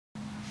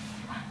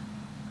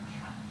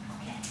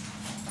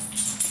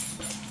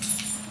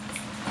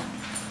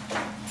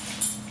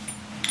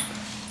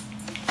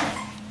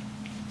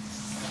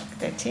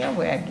a tail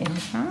wagging,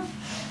 huh?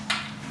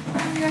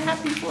 Are you a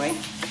happy boy?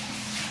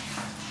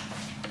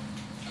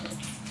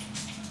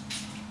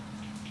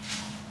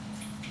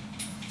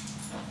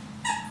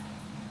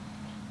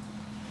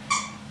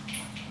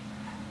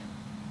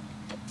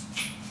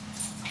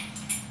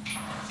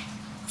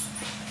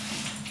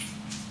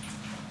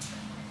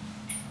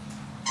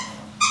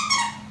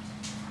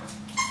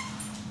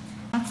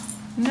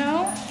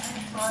 No?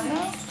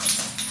 No?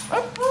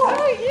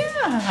 Oh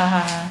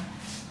yeah.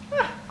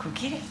 Oh, go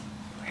get it.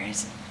 Where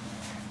is it?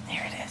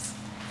 There it is.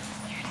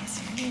 There it is.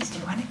 Here it is. Do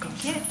you want to go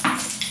get it?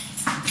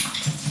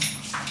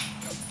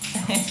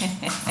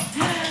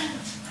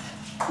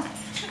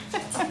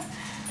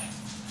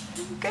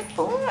 Good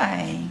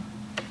boy.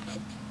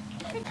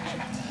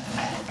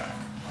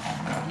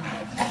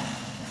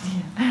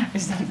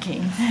 Is that a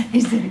game?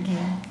 Is that a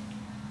game?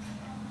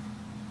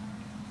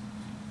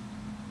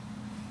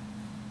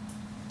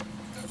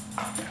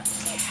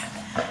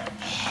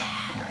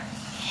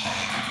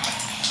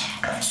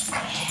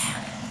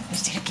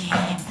 Is it a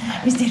game?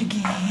 Is it a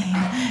game?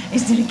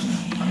 Is it a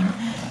game?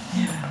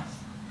 Yeah.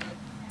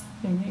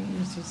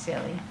 You're so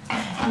silly.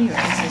 You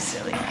are so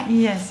silly.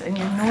 Yes, and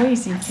you're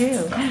noisy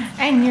too.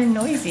 And you're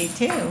noisy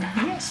too.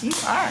 Yes, you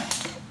are.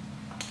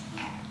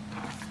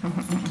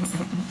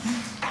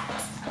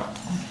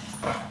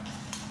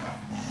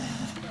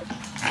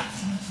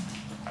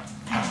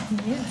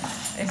 Yeah.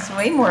 It's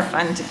way more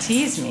fun to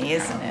tease me,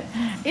 isn't it?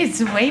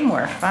 It's way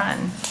more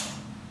fun.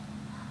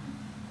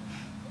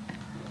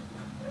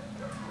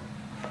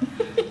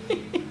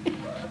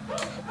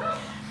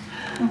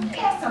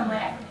 Yes, I'm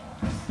laughing.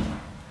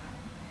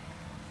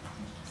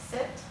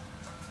 Sit.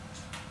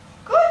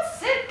 Good,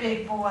 sit,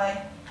 big boy.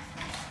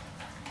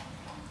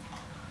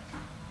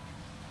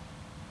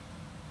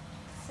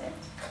 Sit.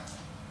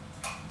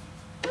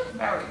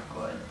 Very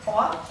good.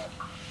 Paw.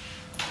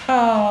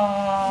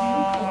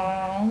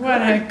 Oh,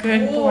 what a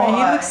good boy. He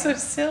looks so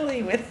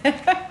silly with it.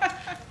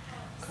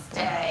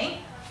 Stay.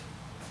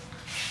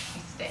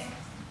 Stay.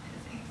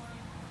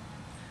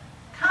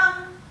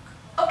 Come.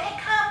 Okay,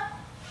 come.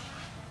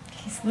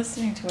 He's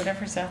listening to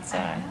whatever's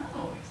outside.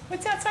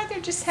 What's outside?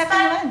 They're just having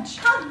Spud, lunch.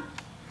 come.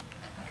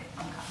 Okay,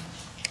 I'm coming.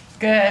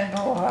 Good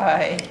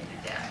boy. Do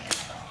that again.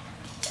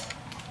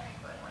 Very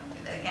good. Want to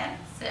do that again?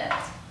 Sit.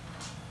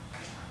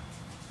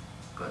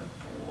 Good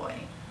boy.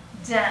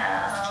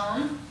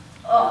 Down.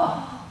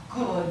 Oh,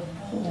 good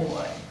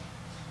boy.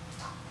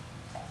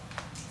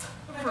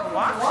 For a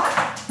walk?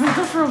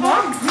 Go for a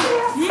walk?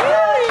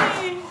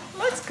 Yay!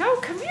 Let's go.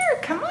 Come here.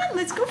 Come on.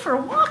 Let's go for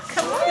a walk.